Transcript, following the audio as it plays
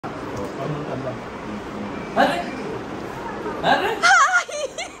अरे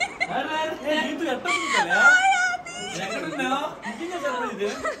अरे अरे गीतू ఎట్టొచ్చిందా ఎక్కడున్నావు నిజంగా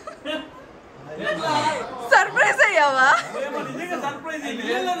సర్ప్రైజ్ అయ్యావా నిజంగా సర్ప్రైజ్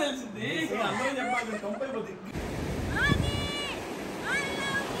అయ్యింది ఎలా తెలిసింది అందరూ చెప్పాలి కంపైపోతుంది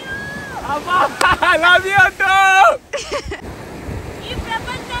అబ్బా ఐ లవ్ యు టూ ఈ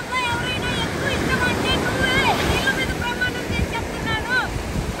ప్రపంచంలో ఎవరైనా ఎక్కువ ఇష్టమంటే నువ్వే నీళ్ళ మీద ప్రమాణం చేసి చెప్తున్నాను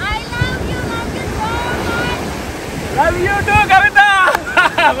I love you so much love you two Kavitha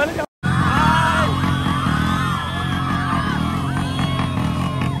welcome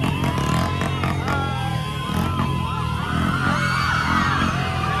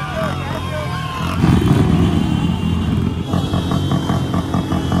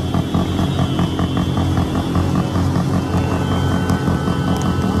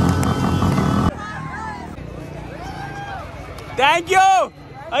thank you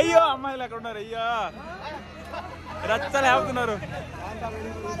అయ్యో అమ్మాయిలు ఎక్కడ ఉన్నారు అయ్యో రచ్చలు ఆపుతున్నారు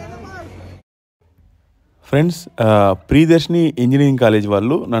ఫ్రెండ్స్ ప్రియదర్శిని ఇంజనీరింగ్ కాలేజ్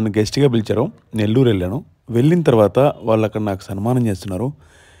వాళ్ళు నన్ను గెస్ట్గా పిలిచారు నెల్లూరు వెళ్ళాను వెళ్ళిన తర్వాత వాళ్ళు అక్కడ నాకు సన్మానం చేస్తున్నారు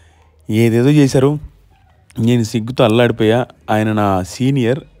ఏదేదో చేశారు నేను సిగ్గుతో అల్లాడిపోయా ఆయన నా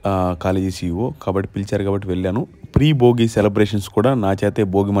సీనియర్ కాలేజీ సీఈఓ కాబట్టి పిలిచారు కాబట్టి వెళ్ళాను ప్రీ భోగి సెలబ్రేషన్స్ కూడా నా చేతే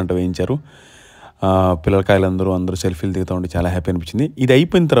భోగి మంట వేయించారు పిల్లకాయలందరూ అందరూ సెల్ఫీలు దిగుతూ ఉంటే చాలా హ్యాపీ అనిపించింది ఇది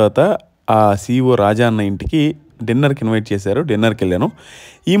అయిపోయిన తర్వాత ఆ సీఈఓ రాజా అన్న ఇంటికి డిన్నర్కి ఇన్వైట్ చేశారు డిన్నర్కి వెళ్ళాను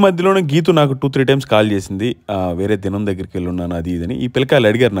ఈ మధ్యలోనే గీతు నాకు 2-3 టైమ్స్ కాల్ చేసింది వేరే దినం దగ్గరికి వెళ్ళున్నాను అది ఇదని ఈ పిల్లకాయలు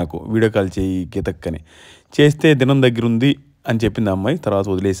అడిగారు నాకు వీడియో కాల్ చేయి గీతక్కని చేస్తే దినం దగ్గర ఉంది అని చెప్పింది అమ్మాయి తర్వాత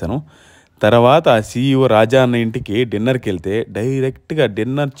వదిలేశాను తర్వాత ఆ సీఈఓ రాజా అన్న ఇంటికి డిన్నర్కి వెళ్తే డైరెక్ట్గా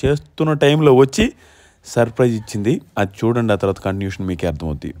డిన్నర్ చేస్తున్న టైంలో వచ్చి సర్ప్రైజ్ ఇచ్చింది అది చూడండి ఆ తర్వాత కంటిన్యూషన్ మీకే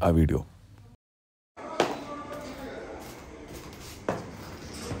అర్థమవుతుంది ఆ వీడియో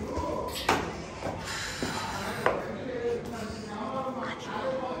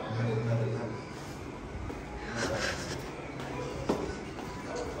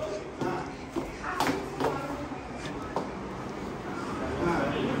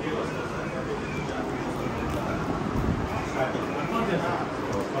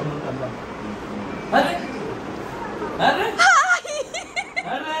अरे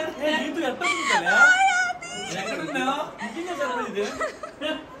अरे अरे गीतू ఎట్టొచ్చిందా ఎక్కడున్నావు నిజంగా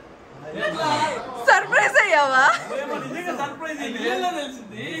సర్ప్రైజ్ అయ్యావా నిజంగా సర్ప్రైజ్ అయ్యింది ఎలా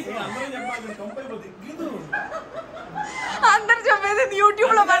తెలిసింది అందరూ చెప్పాలి కంపైపోతుంది గీతూ అందరు చెప్పేది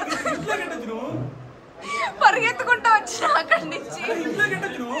యూట్యూబ్ లో పెడతారు ఇంట్లో గెట్టొచ్చు నువ్వు పరిగెత్తుకుంటూ వచ్చిన అక్కడి నుంచి ఇంట్లో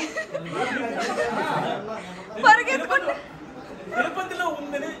గెట్టొచ్చు నువ్వు పరిగెత్తుకుంటూ తిరుపతిలో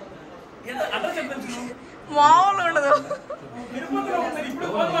ఉందని అడ్రస్ చెప్పచ్చు మామూలు ఉండదు తిరుపతిలో ఉందని ఇప్పుడు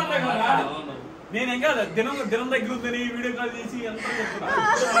ఫోన్ మాట్లాడగలరా నేను ఇంకా దినం దగ్గర ఉందని వీడియో కాల్ చేసి అంతా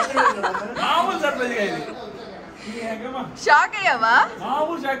చెప్తున్నా మామూలు సర్ప్రైజ్ గా ఇది షాక్ అయ్యావా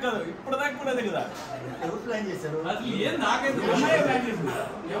మామూలు షాక్ కాదు ఇప్పుడు దాకా కూడా అదే కదా ఎవరు ప్లాన్ చేశారు అసలు ఏం నాకైతే అమ్మాయి ప్లాన్ చేసింది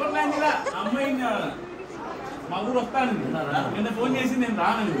ఎవరు ప్లాన్ చేయాలా అమ్మాయి మా ఊరు వస్తాను నిన్న ఫోన్ చేసి నేను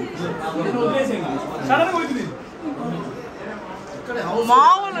రాను నేను వదిలేసాను సడన్ గా వచ్చింది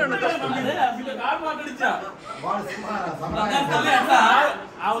మామూలు ఉండదు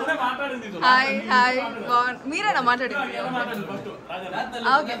హాయ్ హాయ్ మీరేనా మాట్లాడింది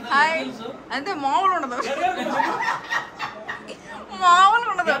ఓకే హాయ్ అంతే మామూలు ఉండదు మామూలు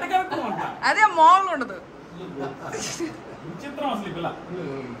ఉండదు అదే మామూలు ఉండదు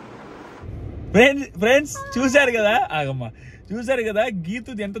ఫ్రెండ్స్ చూశారు కదా ఆగమ్మ చూశారు కదా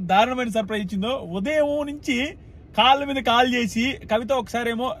గీతు ఎంత దారుణమైన సర్ప్రైజ్ ఇచ్చిందో ఉదయం నుంచి కాళ్ళ మీద కాల్ చేసి కవిత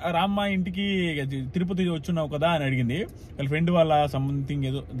ఒకసారేమో రామ్మ ఇంటికి తిరుపతి వచ్చున్నావు కదా అని అడిగింది వాళ్ళ ఫ్రెండ్ వాళ్ళ సంథింగ్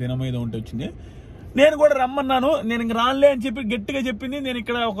ఏదో దినం ఏదో ఉంటే వచ్చింది నేను కూడా రమ్మన్నాను నేను ఇంక రానులే అని చెప్పి గట్టిగా చెప్పింది నేను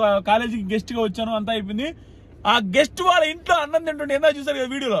ఇక్కడ ఒక కాలేజీకి గెస్ట్ గా వచ్చాను అంతా అయిపోయింది ఆ గెస్ట్ వాళ్ళ ఇంట్లో అన్నం తింటుంటే ఏందా చూసారు కదా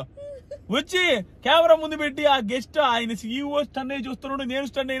వీడియోలో వచ్చి కెమెరా ముందు పెట్టి ఆ గెస్ట్ ఆయన సీఈఓ స్టన్ అయ్యి చూస్తున్నాడు నేను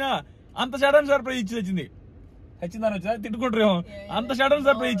స్టన్ అయినా అంత సడన్ సర్ప్రైజ్ ఇచ్చి వచ్చింది వచ్చిందని వచ్చా తిట్టుకుంటారేమో అంత సడన్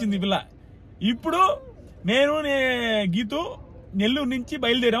సర్ప్రైజ్ ఇచ్చింది పిల్ల ఇప్పుడు నేను గీతు నెల్లూరు నుంచి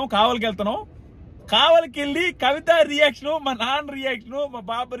బయలుదేరాము కావలికి వెళ్తాను కావలికి వెళ్ళి కవిత రియాక్షన్ మా నాన్న రియాక్షన్ మా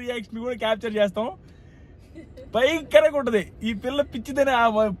బాబా రియాక్షన్ కూడా క్యాప్చర్ చేస్తాం భయంకరంగా ఉంటది ఈ పిల్ల పిచ్చిదని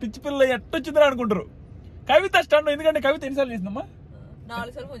పిచ్చి పిల్ల ఎట్టొచ్చిందని అనుకుంటారు కవిత స్టాండ్ ఎందుకంటే కవిత ఎన్నిసార్లు చేసిందమ్మా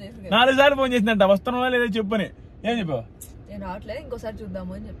 4 సార్లు ఫోన్ చేసిందంట వస్తున్నావా లేదా చెప్పని ఏం చెప్పావా ఇంకోసారి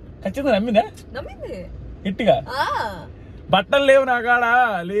చూద్దాము అని చెప్పి ఖచ్చితంగా నమ్మింది గట్టిగా బట్టలు లేవు నా కాడ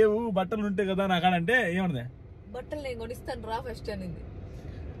లేవు బట్టలు ఉంటాయి కదా నా కాడ అంటే ఏమన్నది బట్టలు నేను కొనిస్తాను రా ఫస్ట్ అనింది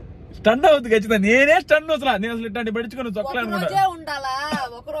స్టన్ అవుతుంది ఖచ్చితంగా. నేనే స్టన్ అసలు. నేను అసలు ఇట్లాంటి పడుచుకుని చొక్కలే అనుకుంటా. ఉండాలా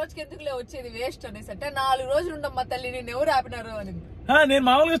ఒక రోజుకి ఎందుకులే వచ్చేది వేస్ట్ అనేసి అంటే 4 రోజులు ఉండమ్మా తల్లి నేను ఎవరు ఆపినారు అని. నేను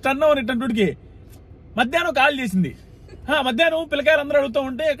మామూలుగా స్టన్ అవ్వను ఇట్లాంటికి. మధ్యాహ్నం కాల్ చేసింది. మధ్యాహ్నం పిల్లకాయలు అందరూ అడుగుతూ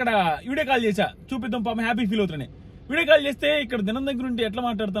ఉంటే ఇక్కడ వీడియో కాల్ చేశా, చూపిద్దాం పాపం హ్యాపీ ఫీల్ అవుతున్నాయి. వీడియో కాల్ చేస్తే ఇక్కడ దినం దగ్గర ఉంటే ఎట్లా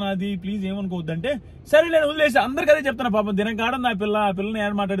మాట్లాడుతున్నా అది ప్లీజ్ ఏమనుకోవద్దంటే సరే నేను వదిలేసి అందరికి అదే చెప్తున్నా. పాపం దినం కాడ నా పిల్లని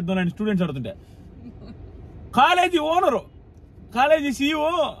ఏం మాట్లాడుతున్నాను స్టూడెంట్స్ అడుగుతుంటే. కాలేజీ ఓనరు, కాలేజీ CEO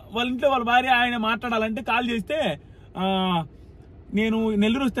వాళ్ళ ఇంట్లో వాళ్ళ భార్య ఆయన మాట్లాడాలంటే కాల్ చేస్తే నేను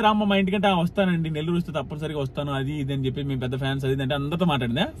నెల్లూరు వస్తే రామ్మ మా ఇంటికంటే వస్తానండి, నెల్లూరు వస్తే తప్పనిసరిగా వస్తాను అది ఇది అని చెప్పి మేము పెద్ద ఫ్యాన్స్ అది అంటే అందరితో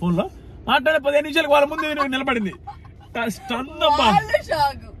మాట్లాడిందా ఫోన్ లో. మాట్లాడే 15 నిమిషాలకు వాళ్ళ ముందు నిలబడింది.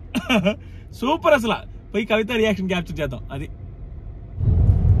 సూపర్ అసలు. పోయి కవిత రియాక్షన్ క్యాప్చర్ చేద్దాం. అది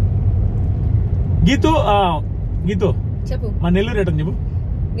గీతు చెప్పు మా నెల్లూరు రేటని చెప్పు.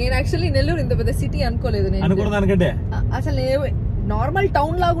 నేను యాక్చువల్లీ నెల్లూరు ఇంత పెద్ద సిటీ అనుకోలేదు. నేను అనుకున్న దానికంటే అసలు నార్మల్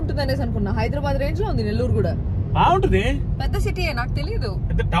టౌన్ లాగా ఉంటుంది అనేసి అనుకున్నా. హైదరాబాద్ రేంజ్ లో ఉంది నెల్లూరు కూడా. బాగుంటుంది, పెద్ద సిటీ నాకు తెలియదు.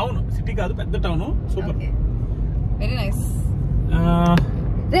 పెద్ద టౌన్, సిటీ కాదు పెద్ద టౌన్. Super, very nice.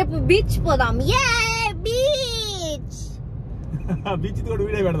 రేపు బీచ్ పోదాం. బీచ్ కూడా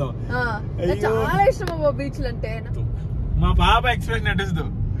వీడియో పెడదాం. చాలా ఇష్టం బీచ్ అంటే. మా పాప ఎక్స్ప్రెషన్ నటిస్తూ.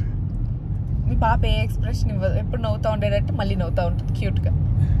 మీ పాప ఏ ఎక్స్ప్రెషన్ ఇవ్వదు, ఎప్పుడు నవ్వుతా ఉండేటట్టు మళ్ళీ నవ్వుతా ఉంటుంది క్యూట్ గా.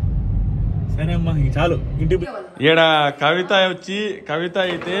 సరే అమ్మా చాలు ఇంటికి. ఈడ కవిత వచ్చి కవిత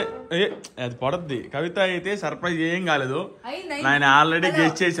అయితే అది పడద్ది. కవిత అయితే సర్ప్రైజ్ ఏం కాలేదు. నేను ఆల్రెడీ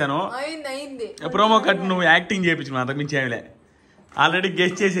గెస్ట్ చేశాను. ప్రోమో కట్ నువ్వు యాక్టింగ్ చేయించు, అంతకు మించి ఏమిలే. ఆల్రెడీ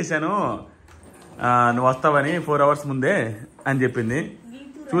గెస్ట్ చేసేసాను నువ్వు వస్తావని 4 hours ముందే అని చెప్పింది.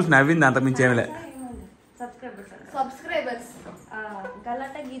 చూసి నవ్వింది, అంతకు మించి ఏమిలే. Subscribers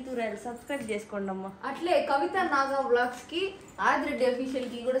Galatta Geethu rail subscribe చేసుకోండి అమ్మా. అట్లే కవిత నాగా వ్లాగ్స్ కి ఆదిరెడ్డి అఫీషియల్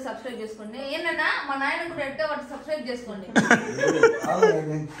కి కూడా సబ్స్క్రైబ్ చేసుకోండి. ఏంటన్నా మా నాయన కూడా ఎట్టో వాటి సబ్స్క్రైబ్ చేసుకోండి.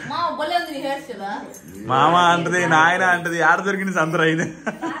 మా బొల్లే ఉంది హెయిర్ స్టైల్. మామ అంటది, నాయన అంటది, ఆడ దొరికింది సంతరం అయింది.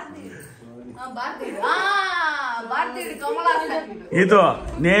 ఇదో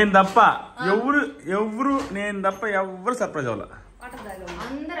నేను తప్ప ఎవరు సర్ప్రైజ్ అవ్వాల.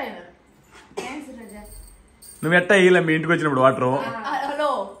 నువ్వు ఎట్టా ఇయ్యలే మీ ఇంటికి వచ్చినప్పుడు వాటర్.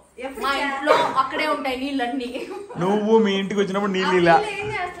 మా ఇంట్లో అక్కడే ఉంటాయి నీళ్ళన్నీ. నువ్వు మీ ఇంటికి వచ్చినప్పుడు నీళ్ళు ఏం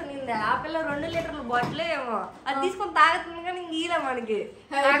చేస్తాను ఆ పిల్ల 2 లీటర్ల బాటిల్ ఏమో అది తీసుకొని తాగుతుంది కానీ గీలా మనకి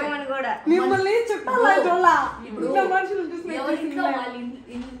తాగమని కూడా.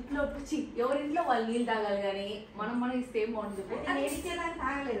 ఎవరింట్లో వాళ్ళు నీళ్ళు తాగాలి కానీ మనం ఇస్తే ఏం బాగుంటుంది.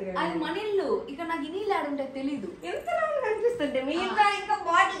 అది మన ఇల్లు. ఇక నాకు ఈ నీళ్ళు ఆడుంటే తెలీదు. ఎంత కనిపిస్తుంటే మీ ఇంట్లో ఇంకా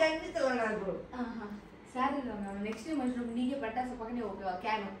బాటిల్ కనిపిస్తుంది నాకు. సరే నెక్స్ట్ టైం వచ్చినప్పుడు నీకే పెట్టాల్సి పక్కనే ఒక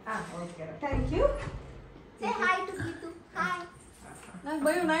క్యాన్. Thank you. నాకు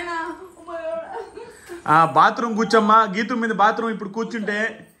భయం నాయనా. బాత్రూమ్ కూర్చోమ్మా. గీతు మీద బాత్రూమ్ ఇప్పుడు కూర్చుంటే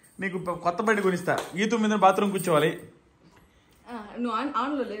నీకు కొత్త బండి కొనిస్తా. గీతు మీద బాత్రూమ్ కూర్చోవాలి. నువ్వు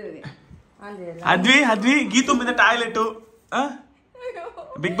ఆన్లో లేదు అది. అద్వి గీతు మీద టాయిలెట్.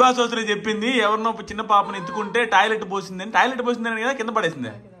 బిగ్ బాస్ వస్తే చెప్పింది ఎవరినో చిన్న పాపను ఎత్తుకుంటే టాయిలెట్ పోసిందని కదా కింద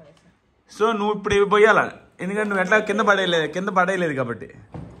పడేసింది. సో నువ్వు ఇప్పుడు ఇవి పోయాల, ఎందుకంటే నువ్వు ఎట్లా కింద పడేయలేదు కాబట్టి.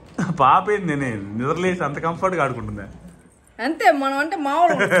 పాప ఏంది నేను నిద్రలేసి అంత కంఫర్ట్గా ఆడుకుంటుందా? అంతే మనం అంటే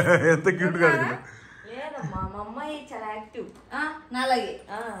మామూలు. ఎంత క్యూట్ గా ఆడుకుంటా. మా అమ్మాయి చాలా యాక్టివ్. నాలాగే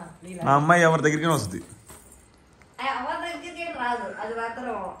మా అమ్మాయి ఎవరి దగ్గరికి వస్తుంది. ఎవరి దగ్గరికి రాదు, అది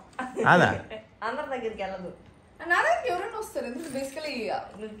మాత్రం అందరి దగ్గరికి వెళ్ళదు. నా దగ్గరికి ఎవరైనా వస్తారు, ఎందుకంటే బేసికలీ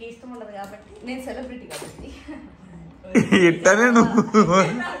నీకు ఇష్టం ఉండదు కాబట్టి. నేను సెలబ్రిటీ కాబట్టి. ఇట్టనే నువ్వు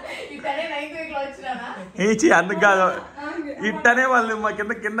అందుకు కాదు, ఇట్టనే వాళ్ళు మా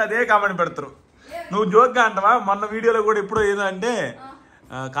కింద అదే కామెంట్ పెడతారు. నువ్వు జోక్గా అంటావా? మొన్న వీడియోలో కూడా ఎప్పుడో ఏదో అంటే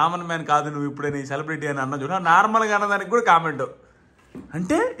కామన్ మ్యాన్ కాదు నువ్వు ఇప్పుడే నీ సెలబ్రిటీ అని అన్న చూడ. నార్మల్గా అన్నదానికి కూడా కామెంట్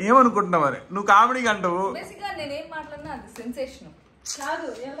అంటే ఏమనుకుంటున్నావు అని నువ్వు కామెడీగా అంటావు.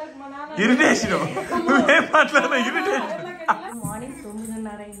 ఇరిటేషన్. నువ్వేం మాట్లాడినా ఇరిటేషన్. మార్నింగ్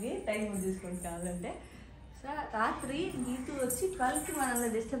 9:30 అయింది టైం చూసుకొని కాదంటే. రాత్రి గీతు వచ్చి 12కి మనల్ని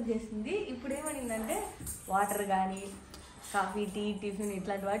డిస్టర్బ్ చేసింది. ఇప్పుడు ఏమనిందంటే వాటర్ కానీ కాఫీ టీ టిఫిన్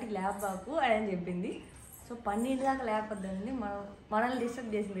ఇట్లాంటి వాటికి లేపాకు అని చెప్పింది. సో 12 దాకా లేపొద్దండి. మనల్ని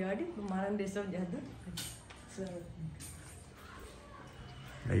డిస్టర్బ్ చేసింది కాబట్టి ఇప్పుడు మనం డిస్టర్బ్ చేద్దాం. సో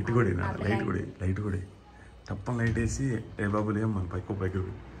లైట్ కూడా తప్పని లైట్ వేసి ఏ బాబు లేమ్మా పైకి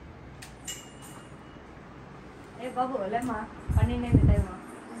ఏ బాబు లేమ్మా 12 టైమా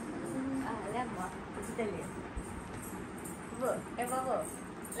లేమ్మా తెలియ. ఏ బాబు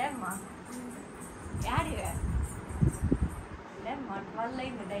లేమ్మా యాడి లేమ్మా 12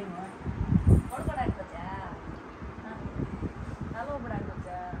 అయింది టైము. పడుకోవడానికి వచ్చా నలవడానికి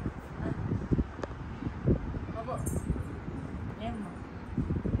వచ్చా బాబు లేమ్మా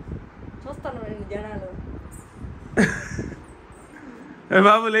జనాలు.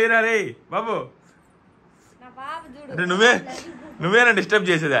 బాబు లేరా రే బాబు. నా బాబు చూడు. అంటే నువ్వేనా డిస్టర్బ్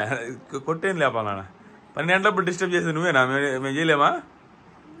చేసేదా? కొట్టేం లేపాలన్నా 12 గంటలప్పుడు డిస్టర్బ్ చేసేది నువ్వేనా? మేము చేయలేమా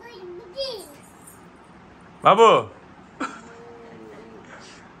బాబు?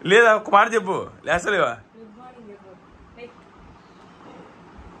 లేదా ఒక మాట చెప్పు, లేస్తలేవా?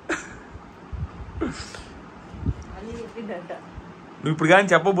 నువ్వు ఇప్పుడు కానీ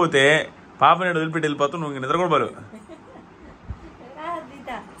చెప్పబోతే పాప నేను వదిలిపెట్టి వెళ్ళిపోతావు, నువ్వు నిద్ర కూడా బరువు.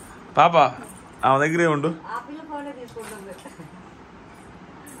 పాప ఆమె దగ్గరే ఉండు.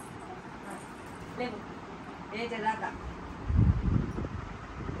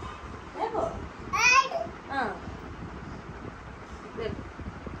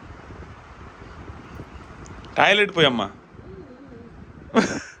 టాయిలెట్ పోయమ్మా.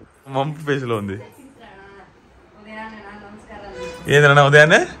 మంపు ఫేస్లో ఉంది. ఏదన్నా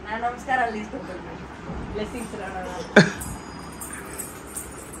ఉదయాన్నే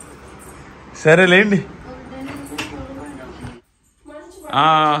సరేలేండి.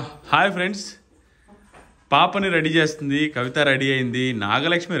 హాయ్ ఫ్రెండ్స్, పాపని రెడీ చేస్తుంది, కవిత రెడీ అయింది,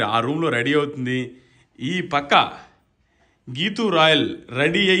 నాగలక్ష్మి ఆ రూమ్లో రెడీ అవుతుంది. ఈ పక్క గీతు రాయల్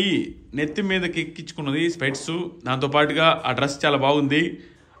రెడీ అయ్యి నెత్తి మీదకి ఎక్కించుకున్నది స్పెట్స్. దాంతోపాటుగా ఆ డ్రెస్ చాలా బాగుంది.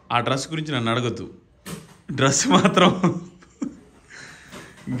 ఆ డ్రెస్ గురించి నన్ను అడగద్దు, డ్రెస్ మాత్రం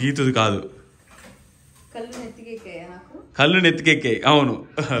గీతుది కాదు. కళ్ళు నెత్తికెక్కాయి. అవును,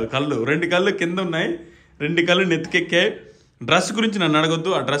 కళ్ళు 2 కళ్ళు కింద ఉన్నాయి, 2 కళ్ళు నెత్తికెక్కాయి. డ్రెస్ గురించి నన్ను అడగొద్దు,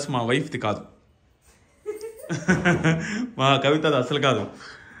 ఆ డ్రెస్ మా వైఫ్ది కాదు, మా కవితది అసలు కాదు.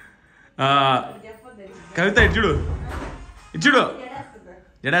 కవిత ఇచ్చుడు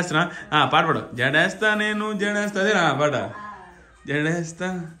జడేస్తున్నా, పాట పాడు. జడేస్తా నేను జడేస్తా, అదేనా పాట? జడేస్తా.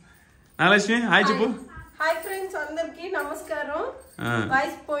 నాగలక్ష్మి హాయ్ చెప్పు. హాయ్ ఫ్రెండ్స్, అందరికి నమస్కారం.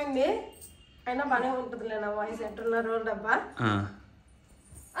 వాయిస్ పోయింది అయినా బానే ఉంటుందిలే నా వాయిస్. ఎట్టున్నారు డబ్బా.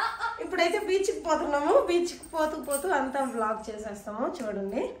 ఇప్పుడైతే బీచ్ కి పోతున్నాము. బీచ్ కి పోతూ అంతా బ్లాగ్ చేసేస్తాము,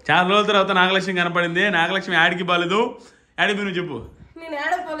 చూడండి. చాలా రోజుల తర్వాత నాగలక్ష్మి కనపడింది. నాగలక్ష్మి యాడికి బాలేదు, యాడికి నువ్వు చెప్పు. నేను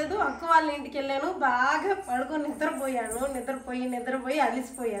ఏడపోలేదు, అక్క వాళ్ళ ఇంటికి వెళ్ళాను. బాగా పడుకొని నిద్రపోయి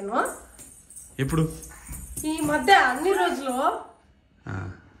అలిసిపోయాను. ఎప్పుడు? ఈ మధ్య అన్ని రోజులు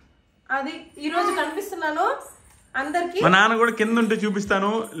అది ఈ రోజు కనిపిస్తున్నాను అందరికి. మా నాన్న కూడా కింద ఉంటే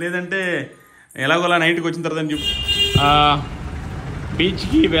చూపిస్తాను, లేదంటే ఎలాగోలా నైట్కి వచ్చిన తర్వాత చూపి.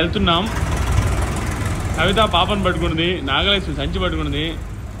 బీచ్కి వెళ్తున్నాం. కవిత పాపను పట్టుకున్నది, నాగలక్ష్మి సంచి పట్టుకున్నది,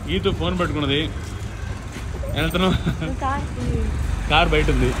 గీతు ఫోన్ పట్టుకున్నది. వెళ్తున్నాం. కార్ బయట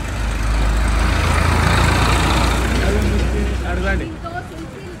ఉంది. అడగండి.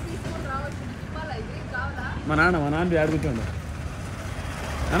 మా నాన్న అడుగుతాడు.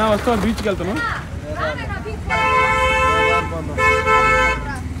 అన్నా వస్తావా? బీచ్కి వెళ్తాను.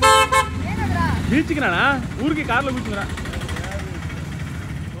 బీచ్కి నానా, ఊరికి కార్లో కూర్చున్నా.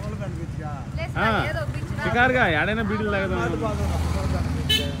 షికారుగా ఏడైనా బీడీలు తాగదా?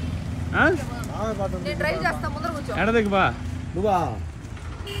 ఎడ దగ్గర బా.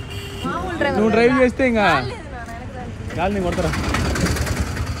 నువ్వు డ్రైవ్ చేస్తే ఇంకా గాలి నేను కొడతారా?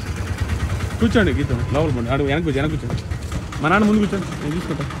 కూర్చోండి గీతం, లోపల పండి. అడుగు వెనక కూర్చోండి. మా నాన్న ముందు కూర్చోండి, నేను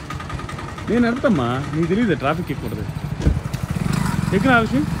చూసుకుంటా. నేను ఎడతామ్మా, నీకు తెలియదు ట్రాఫిక్ ఎక్కువ ఉంటుంది. ఎక్కిన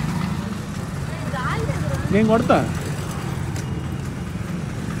విషయం నేను కొడతా.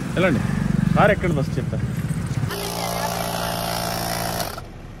 వెళ్ళండి. కారు ఎక్కడ బస్సు చెప్తా.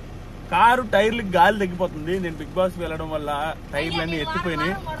 కారు టైర్లకి గాలి తగ్గిపోతుంది. నేను బిగ్ బాస్ వెళ్ళడం వల్ల టైర్లు అన్నీ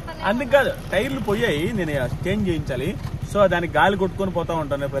ఎత్తిపోయినాయి. అందుకు కాదు, టైర్లు పోయాయి, నేను చేంజ్ చేయించాలి. సో దానికి గాలి కొట్టుకొని పోతా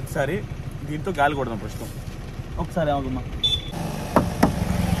ఉంటాను ప్రతిసారి. దీంతో గాలి కొడదాం ప్రస్తుతం. ఒకసారి ఏమమ్మా,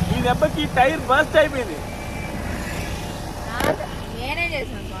 ఈ దెబ్బకి టైర్ బస్ట్ అయిపోయింది. నేనే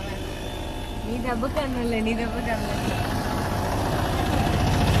చేసాను. నీ దెబ్బ కన్నులే, నీ దెబ్బ కన్నులే.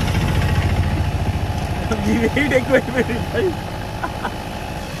 వెయిట్ ఎక్కువైపోయింది.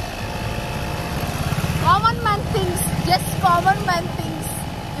 Common man things, just common man things.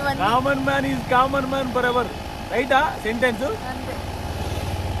 Common man is common man forever. Right? Sentence?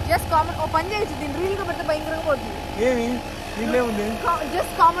 Just common. ఓ పని చేయొచ్చు, దీన్ని రీల్ గా పెడితే భయంకరంగా పోతుంది. ఏమి దీనిలో ఉంది?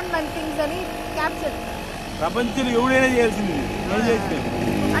 జస్ట్ కామన్ మ్యాన్ థింగ్స్ అని క్యాప్షన్. ప్రపంచంలో ఎవడైనా చేయాల్సింది.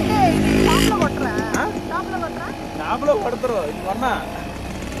 అంటే టాప్ లో కొట్టరా? టాప్ లో కొడతారు. వర్ణ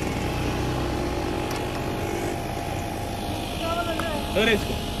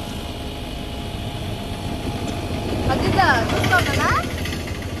వేసుకో. అదిత చూసుకోవాలా?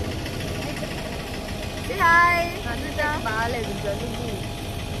 హాయ్ అదిత. బాగాలేదు జలుబు,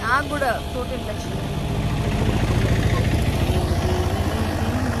 నాకు కూడా థ్రోట్ ఇన్ఫెక్షన్.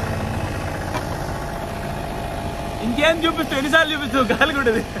 ఇంకేం చూపిస్తావు? ఎన్నిసార్లు చూపిస్తావు? గాలి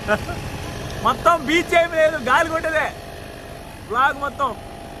కూడా మొత్తం బీచ్ ఏమి లేదు, గాలి కొట్టేదే బ్లాగ్ మొత్తం.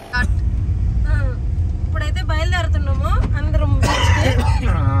 ఇప్పుడైతే బయలుదేరుతున్నాము అందరం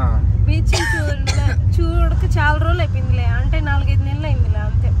బీచ్ చూడక చాలా రోజులు అయిపోయిందిలే, అంటే 4-5 నెలలు అయిందిలే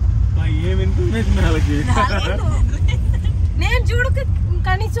అంతే. ఏం ఇన్ఫర్మేషన్ వాళ్ళకి. నేను చూడక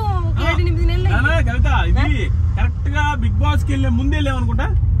కనీసం 7-8 నెలలు. కవిత ఇది కరెక్ట్ గా బిగ్ బాస్ కి వెళ్ళే ముందు వెళ్ళామనుకుంటా,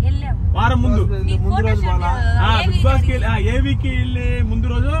 వారం ముందు బిగ్ బాస్ కి ఏవికి వెళ్ళే ముందు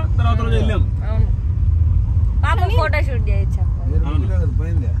రోజు తర్వాత రోజు వెళ్ళాం. ఫోటో షూట్ చేయొచ్చు.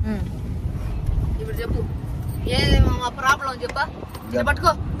 ఇప్పుడు చెప్పు ఏది మా ప్రాబ్లం చెప్పా.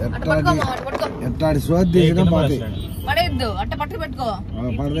 పట్టుకో ఎట్టాడి సోది తీసినా పడేద్దు, అట్ట పట్టు పెట్టుకో.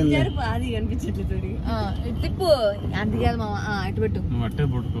 అది కనిపించట్లేదు తిప్పు, అంత కాదు మామ, అటు పెట్టు.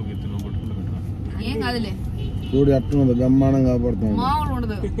 ఏం కాదులే, చూడు ఎట్లుంది బ్రహ్మాండంగా పడుతుంది, మామూలు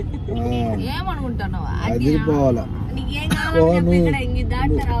ఉండదు. ఏమనుకుంటున్నావు? అదిరిపోవాలా. నీకేం కావాలి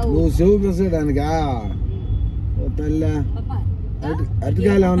దాంట్లో రావు. నువ్వు చెవు పెసడానికా తల్లి?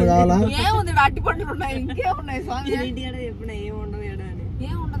 అరటికాయలు ఏమన్నా కావాలా? ఏముంది, అట్టి పండులు ఉన్నాయి, ఇంకేమున్నాయి స్వామి? చెప్పిన ఏముండవు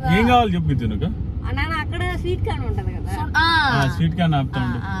ఏముండదు. ఏం కావాలి చెప్పు నీకు. నాన్న అక్కడ స్వీట్ కార్న్ ఉంటది కదా, స్వీట్ కార్న్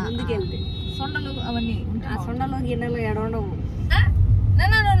ముందుకెళ్తే సొండలు అవన్నీ ఆ సొండలో గిన్నెలో ఎడవడవు.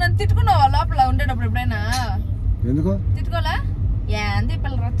 నన్ను తిట్టుకున్నావా లోపల ఉండేటప్పుడు ఎప్పుడైనా? ఎందుకో తిట్టుకోలే? అంతే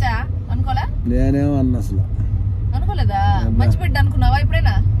పిల్లలు రచ్చా అనుకోలే? నేనేమో అన్న అసలు అనుకోలేదా? మంచి బిడ్డ అనుకున్నావా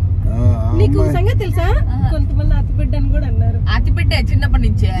ఎప్పుడైనా? నీకు సంగతి తెలుసా, కొంతమంది అతి బిడ్డ అని కూడా అన్నారు. అతి బిడ్డే చిన్నప్పటి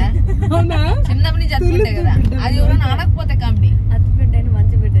నుంచే, చిన్నప్పటి నుంచి అతి బిడ్డే కదా. అది ఎవరైనా అనకపోతే కామెడీ. అతి బిడ్డ అని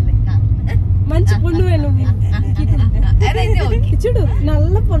మంచి బిడ్డలే, మంచి పండు చూడు,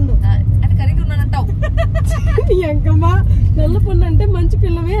 నల్ల పండు అని కరిగి ఉన్నానంటావు. ఎంకమ్మా, నల్ల పండు అంటే మంచి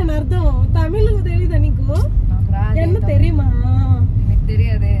పిల్లవే అని అర్థం. తమిళ్ తెలీదా నీకు? என்ன தெரியுமா? எனக்கு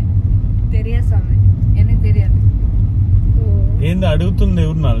தெரியாதே. தெரியாது சாமி, எனக்கு தெரியாது. ఏంది అడుగుతుంది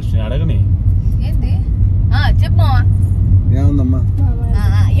ఎవరు అడగని? ఏంది చెప్పు. ఏముందమ్మా?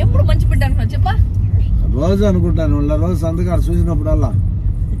 ఎప్పుడు మంచి బిడ్డ అనుకున్నావు చెప్పా? రోజు అనుకుంటాను, రోజు సంతకాడు చూసినప్పుడల్లా.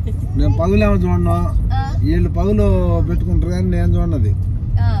 నేను పగులేమో చూడను, వీళ్ళు పగులు పెట్టుకుంటారు కానీ నేను చూడనది.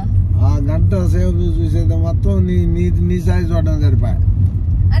 ఆ గంట సేపు చూసేది మొత్తం నీ సాయి చూడడం సరిపోయా.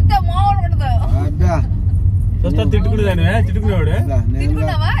 అంతే, మామూలు ఉండదు. అబ్బా తిట్టుకునేవాడు.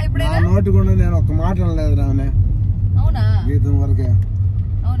 నా నోటి కూడా నేను ఒక్క మాట అనలేదు రావనే. అవునా? గీతం వరకే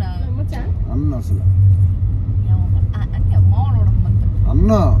అవునా? అన్న అసలు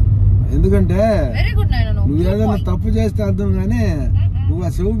అన్నా, ఎందుకంటే వెరీ గుడ్ నాయన. నువ్వు ఏదైనా తప్పు చేస్తే అర్థం గానీ నువ్వు ఆ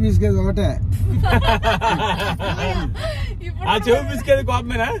చెవు పీసుకేది ఒకటే. ఆ చెవు పీసుకేది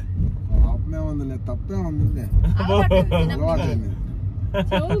కోపమేనా? కోపమే ఉందిలే, తప్పే ఉంది.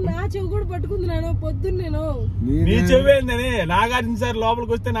 నా చెవు కూడా పట్టుకుంది నాను పొద్దున్న. నేను నీ చెవు ఏందని నాగార్జున సార్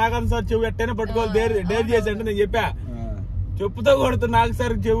లోపలికి వస్తే నాగార్జున సార్ చెవు ఎట్టైనా పట్టుకోవాలి డేర్ చేసి అంటే నేను చెప్పా. చెప్పుతో కొడుతూ నాగ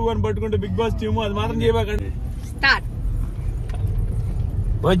సార్ చెవు అని పట్టుకుంటే బిగ్ బాస్ టీము అది మాత్రం చేయబాకండి.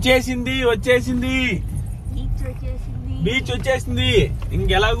 వచ్చేసింది బీచ్ వచ్చేసింది.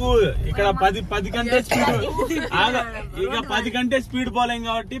 ఇంకెలాగూ ఇక్కడ 10 కంటే స్పీడ్ ఇక 10 కంటే స్పీడ్ పోలేం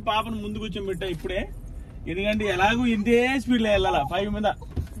కాబట్టి పాపను ముందు కూర్చోబెట్టా ఇప్పుడే. ఎందుకంటే ఎలాగూ ఇంతే స్పీడ్ లో వెళ్ళాలా, 5 మీద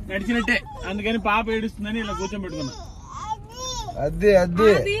నడిచినట్టే. అందుకని పాప ఏడుస్తుందని ఇలా కూర్చోబెట్టుకున్నా.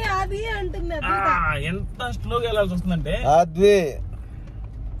 ఎంత స్లోగా వెళ్ళాల్సి వస్తుందంటే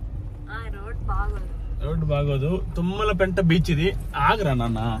రోడ్డు బాగోదు. తుమ్మలపెంట బీచ్ ఇది. ఆగరా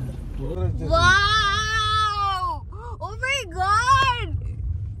నాన్న.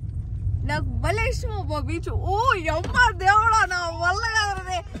 నాకు భలే ఇష్టం అబ్బా బీచ్. ఓ అమ్మ దేవుడా, నా వల్ల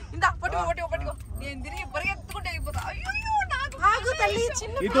కాదనే. ఇంత పట్టుకో నేను తిరిగి పరిగెత్తుకుంటే అయిపోతా. అయ్యో నా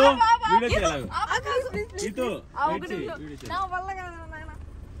వల్ల కాదు నాయన.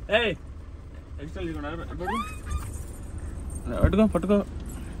 పట్టుకో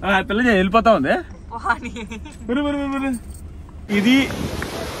పిల్ల వెళ్ళిపోతా ఉంది. ఇది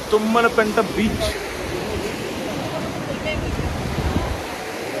Tummalapenta beach.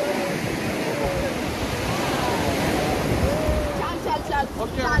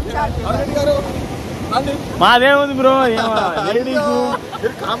 మాదేముంది bro, ladies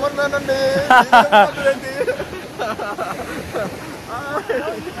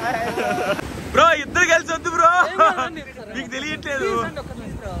bro ఇద్దరు కలిసి వద్దు బ్రో, మీకు తెలియట్లేదు.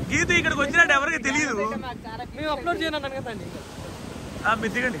 గీతు ఇక్కడికి వచ్చినట్టు ఎవరికి తెలియదు. మీరు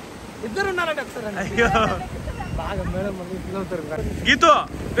దిగండి, ఇద్దరు ఉన్నారండి ఒకసారి. అయ్యో గీతు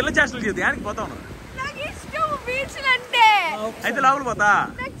పిల్ల చేష్టలు చేద్దు, యానికి పోతా ఉన్నా. అయితే లోపల పోతా.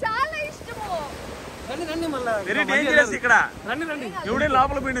 వెరీ డేంజరస్ ఇక్కడ. ఎవడే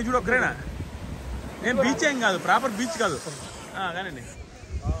లోపల పోయినా చూడు ఒక్కరేనా. నేను బీచ్ ఏం కాదు, ప్రాపర్ బీచ్ కాదు కానండి.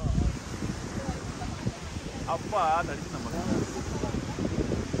 అబ్బా తడిచిందమ్మా.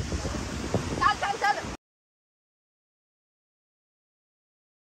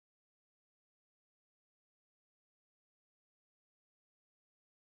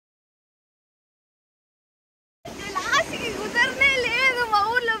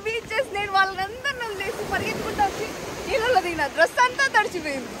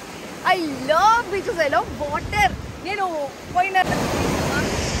 మర్చిపోయింది. I love beaches, I love water. నేను పోయిన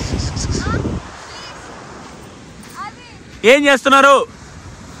ఏం చేస్తున్నారు?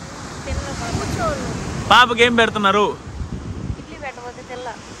 పాపకి ఏం పెడుతున్నారు? ఇడ్లీ పెట్టబోతే తెల్ల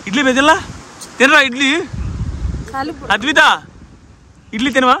ఇడ్లీ పెద్దలా తినరా? ఇడ్లీ అద్విత ఇడ్లీ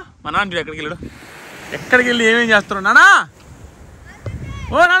తినవా? మా నాన్న ఎక్కడికి వెళ్ళాడు? ఎక్కడికి వెళ్ళి ఏమేం చేస్తున్నావు నానా?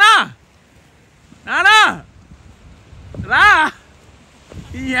 ఓ నానా, నానా రా.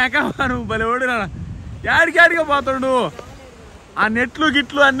 ఈ ఏకమాను బలేవాడు నాన్న. యాడికాడిగా పోతాడు. ఆ నెట్లు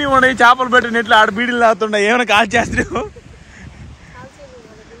గిట్లు అన్నీ ఉన్నాయి, చేపలు పెట్టి నెట్లు ఆడ బీడీలు లాగుతుండే. ఏమైనా కాల్ చేస్తావు?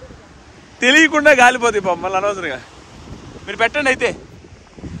 తెలియకుండా గాలిపోతాయి మమ్మల్ని అనవసరంగా. మీరు పెట్టండి అయితే.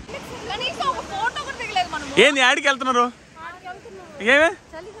 ఏంది యాడికి వెళ్తున్నారు? ఏమే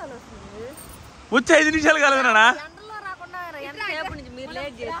వచ్చి 5 నిమిషాలు కలదనా?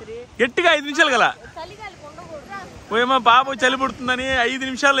 గట్టిగా 5 నిమిషాలు కల పోయేమో పాప చలి పుడుతుందని 5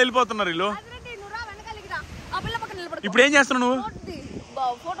 నిమిషాల్లో వెళ్ళిపోతున్నారు వీళ్ళు. ఇప్పుడు ఏం చేస్తున్నావు నువ్వు?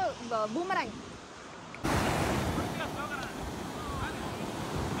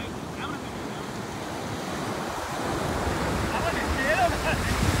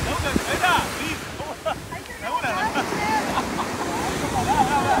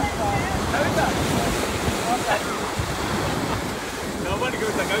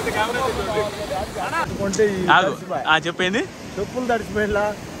 చెప్పింది చెప్పులు తడిచిపోయిలా.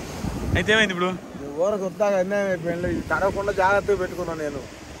 అయితే ఏమైంది ఇప్పుడు? ఊరకు వద్దాక అన్యాయం అయిపోయింది. తడవకుండా జాగ్రత్తగా పెట్టుకున్నాను నేను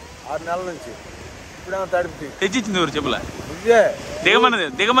 6 నెలల నుంచి. ఇప్పుడేమో తడిపి తెచ్చిచ్చింది ఎవరు చెప్పులా? ఇదే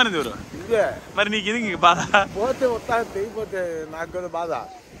దిగమన్నది ఎవరు? ఇదే మరి నీకు ఇది బాధ? పోతే వస్తాక తెగిపోతే నాకు కదా బాధ.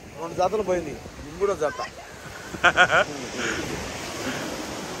 2 జతలు పోయింది, ఇంకూడో జత.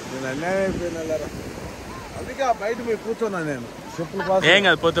 నేను అన్యాయం అయిపోయిన అందుకే బయట పోయి కూర్చున్నాను నేను చెప్పులు కోసం. ఏం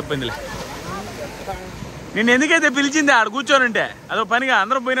కాదు, పోతే పోయిందిలే. నిన్ను ఎందుకైతే పిలిచింది ఆడ కూర్చోనంటే అదో పనిగా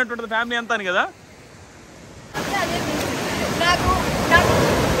అందరం పోయినట్టు ఫ్యామిలీ అంతా కదా.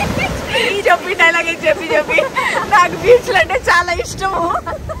 చెప్పి డైలాగ్ చెప్పి నాకు బీచ్లు అంటే చాలా ఇష్టము.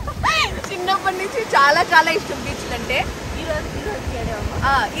 చిన్నప్పటి నుంచి చాలా చాలా ఇష్టం బీచ్లు అంటే.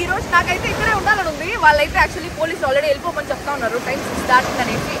 ఈ రోజు నాకైతే ఇక్కడే ఉండాలని ఉంది. వాళ్ళైతే యాక్చువల్లీ పోలీసు ఆల్రెడీ వెళ్ళిపోమని చెప్తా ఉన్నారు, టైం స్టార్టింగ్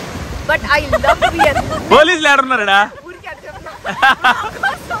అనేసి. బట్ ఐ లవ్ పోలీసులు ఎవరున్నారా?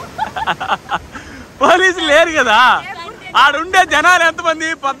 పోలీసులు లేరు కదా. ఆడుండే జనాలు ఎంతమంది?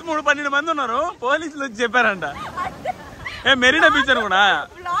 13-12 మంది ఉన్నారు. పోలీసులు వచ్చి చెప్పారంట. మెరీనా బీచ్ అనుకున్నా.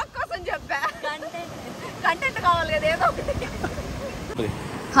 బ్లాగ్ కోసం చెప్పా, కంటెంట్ కావాలి కదా ఏదో ఒకటి.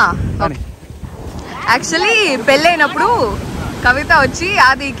 యాక్చువల్లీ పెళ్ళైనప్పుడు కవిత వచ్చి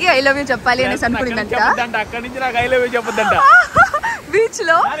ఆదికి ఐ లవ్ యూ చెప్పాలి అనేసి అనుకునిందంట. అక్కడి నుంచి నాకు ఐ లవ్ యూ చెప్పొద్దంట బీచ్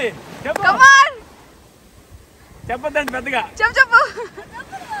లో. చెప్పొద్దంట పెద్దగా. చెప్పు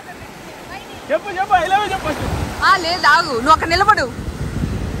ఐ లవ్ యూ చెప్పు. లేదు ఆగు, నువ్వు అక్కడ నిలబడు.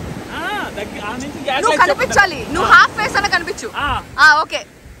 నువ్వు కనిపించాలి, నువ్వు హాఫ్ ఫేస్ అన్న కనిపించు. Okay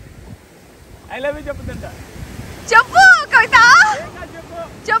I love you చెప్పొద్దంట. చెప్పు కవిత,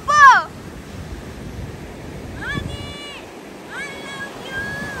 చెప్పు.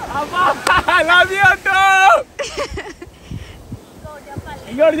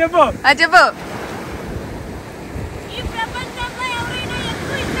 ఇంకోటి చెప్పు. చెప్పు. ఈ ప్రపంచంలో ఎవరైనా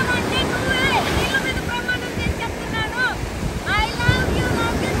ఎక్కువ ఇష్టం అంటే నువ్వే. నీళ్ళ మీద ప్రమాణం చేసి చెప్తున్నాను. I love you so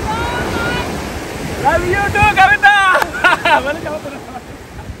much. Love you to Kavitha.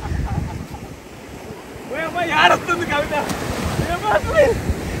 ఏడొస్తుంది Kavitha.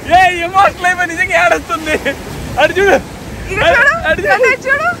 Emotional అయిపోయి నిజంగా ఏడొస్తుంది. అడు చూడు,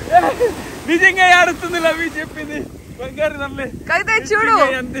 నిజంగా ఏడుస్తుంది లవ్ యూ చెప్పింది. బంగారు తల్లి కవిత చూడు,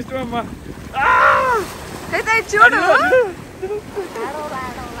 ఎంత ఇష్టం అమ్మా. కవిత చూడు,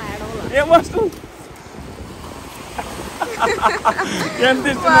 ఎమోషనల్ ఎంత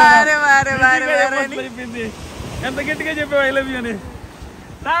ఇష్టం చెప్పింది. ఎంత గట్టిగా చెప్పావు ఐ లవ్ యూ అని.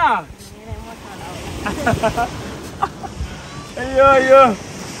 అయ్యో అయ్యో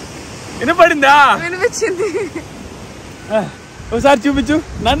వినపడిందా? వినిపించింది. ఒకసారి చూపించు,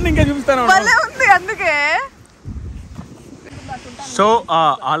 నన్ను ఇంకా చూపిస్తాను. అందుకే సో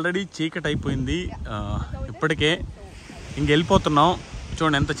ఆల్రెడీ చీకటి అయిపోయింది ఇప్పటికే. ఇంకెళ్ళిపోతున్నాం.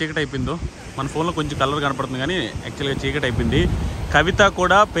 చూడండి ఎంత చీకటి అయిపోయిందో. మన ఫోన్లో కొంచెం కలర్ కనపడుతుంది కానీ యాక్చువల్గా చీకటి అయిపోయింది. కవిత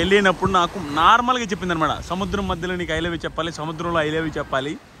కూడా పెళ్ళైనప్పుడు నాకు నార్మల్గా చెప్పింది అనమాట, సముద్రం మధ్యలో నీకు ఐ లవ్ యూ చెప్పాలి, సముద్రంలో ఐ లవ్ యూ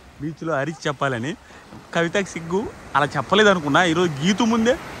చెప్పాలి, బీచ్లో అరిచి చెప్పాలని. కవితకి సిగ్గు, అలా చెప్పలేదు అనుకున్నా. ఈరోజు గీతు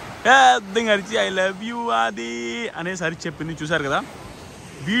ముందే పెద్దగా అరిచి ఐ లవ్ యూ అది అనేసి అరిచి చెప్పింది. చూసారు కదా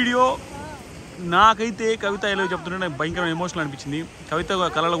వీడియో. నాకైతే కవిత ఐ లవ్ యూ చెప్తుంటే నాకు భయంకరమైన ఎమోషనల్ అనిపించింది. కవిత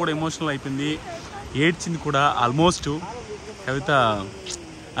కళలో కూడా ఎమోషనల్ అయిపోయింది, ఏడ్చింది కూడా ఆల్మోస్ట్. కవిత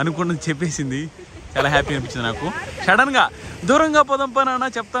అనుకున్నది చెప్పేసింది. చాలా హ్యాపీ అనిపించింది నాకు. సడన్గా దూరంగా పోదాం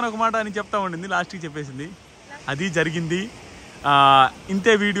పని చెప్తాను ఒక మాట అని చెప్తా ఉండింది, లాస్ట్కి చెప్పేసింది. అది జరిగింది.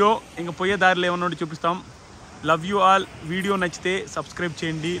 ఇంతే వీడియో, ఇంకా పోయే దారిలో ఏమన్నా చూపిస్తాం. Love you all. వీడియో నచ్చితే సబ్స్క్రైబ్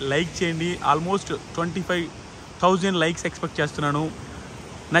చేయండి, లైక్ చేయండి. ఆల్మోస్ట్ 25,000 లైక్స్ ఎక్స్పెక్ట్ చేస్తున్నాను.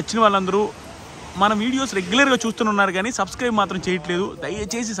 నచ్చిన వాళ్ళందరూ మన వీడియోస్ రెగ్యులర్గా చూస్తున్నారు కానీ సబ్స్క్రైబ్ మాత్రం చేయట్లేదు.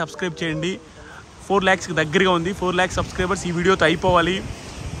 దయచేసి సబ్స్క్రైబ్ చేయండి. 4 lakhsకి దగ్గరగా ఉంది. 4 lakh సబ్స్క్రైబర్స్ ఈ వీడియోతో అయిపోవాలి.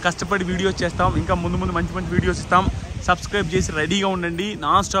 కష్టపడి వీడియోస్ చేస్తాం, ఇంకా ముందు మంచి మంచి వీడియోస్ ఇస్తాం. సబ్స్క్రైబ్ చేసి రెడీగా ఉండండి.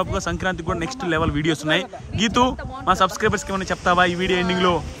 నాన్ స్టాప్గా సంక్రాంతికి కూడా నెక్స్ట్ లెవెల్ వీడియోస్ ఉన్నాయి. గీతు, మా సబ్స్క్రైబర్స్కి ఏమైనా చెప్తావా ఈ వీడియో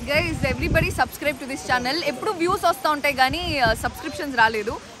ఎండింగ్లో? Guys, everybody subscribe to this channel. ఎప్పుడు వ్యూస్ వస్తూ ఉంటాయి కానీ సబ్స్క్రిప్షన్స్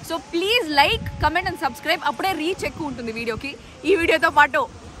రాలేదు. So please like, comment and subscribe. అప్పుడే రీచ్ ఎక్కువ ఉంటుంది వీడియోకి. ఈ వీడియోతో పాటు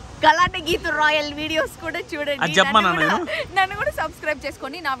గలాటే గీతు రాయల్ వీడియోస్ కూడా చూడండి. నన్ను కూడా సబ్స్క్రైబ్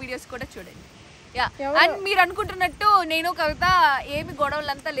చేసుకొని నా వీడియోస్ కూడా చూడండి. అండ్ మీరు అనుకుంటున్నట్టు నేను కవిత ఏమి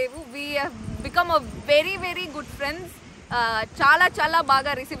గొడవలంతా లేవు. We have become a very very good friends. చాలా చాలా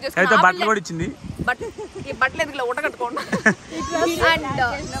బాగా రిసీవ్ చేసుకున్నాం. బట్టలు ఎందుకు ఉడకట్టుకోండి. అండ్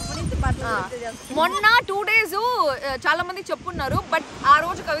మొన్న 2 days చాలా మంది చెప్పున్నారు, బట్ ఆ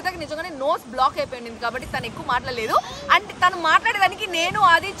రోజు కవితకి నిజంగానే నోస్ బ్లాక్ అయిపోయింది కాబట్టి తను ఎక్కువ మాట్లాడలేదు. అండ్ తను మాట్లాడేదానికి నేను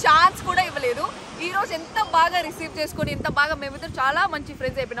అది ఛాన్స్ కూడా ఇవ్వలేదు. ఈ రోజు ఎంత బాగా రిసీవ్ చేసుకొని ఎంత బాగా మేమిద్దరు చాలా మంచి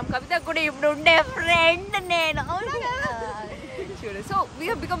ఫ్రెండ్స్ అయిపోయినాం. కవిత కూడా ఇప్పుడు ఉండే ఫ్రెండ్ నేను. So we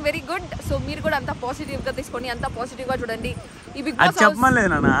have become very good. So మీరు కూడా అంత పాజిటివ్ గా తీసుకొని అంత పాజిటివ్ గా చూడండి. ఈ బిగ్ బాస్ చెప్పమలేదు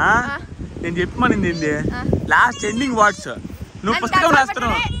నాన్న, నేను చెప్పమనింది ఏంది లాస్ట్ ఎండింగ్ వర్డ్స్. నువ్వు పుస్తకం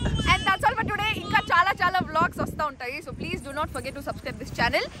రాస్తున్నావు. And that's all for today. ఇంకా చాలా చాలా వ్లాగ్స్ వస్తూ ఉంటాయి. So please do not forget to subscribe this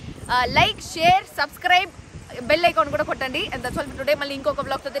channel. Like, share, subscribe, bell icon కూడా కొట్టండి. And that's all for today. మళ్ళీ ఇంకొక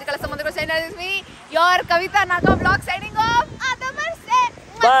వ్లాగ్ తో తిరిగి కలుస్తాం. అందరూ sign out me your Kavitha Naga vlog signing off.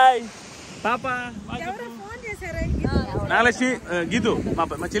 By పాపా. నాగలక్ష్మి, గీతు,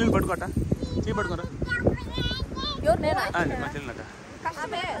 మా చెల్లెలు పట్టుకోట, చెయ్యి పట్టుకోరా. ఎవరు నేనా? మా చెల్లెలు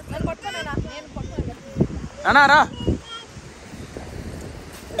కష్టమే. నేను పట్టుకోనేనా? నేను పట్టుకోను. అన్నారా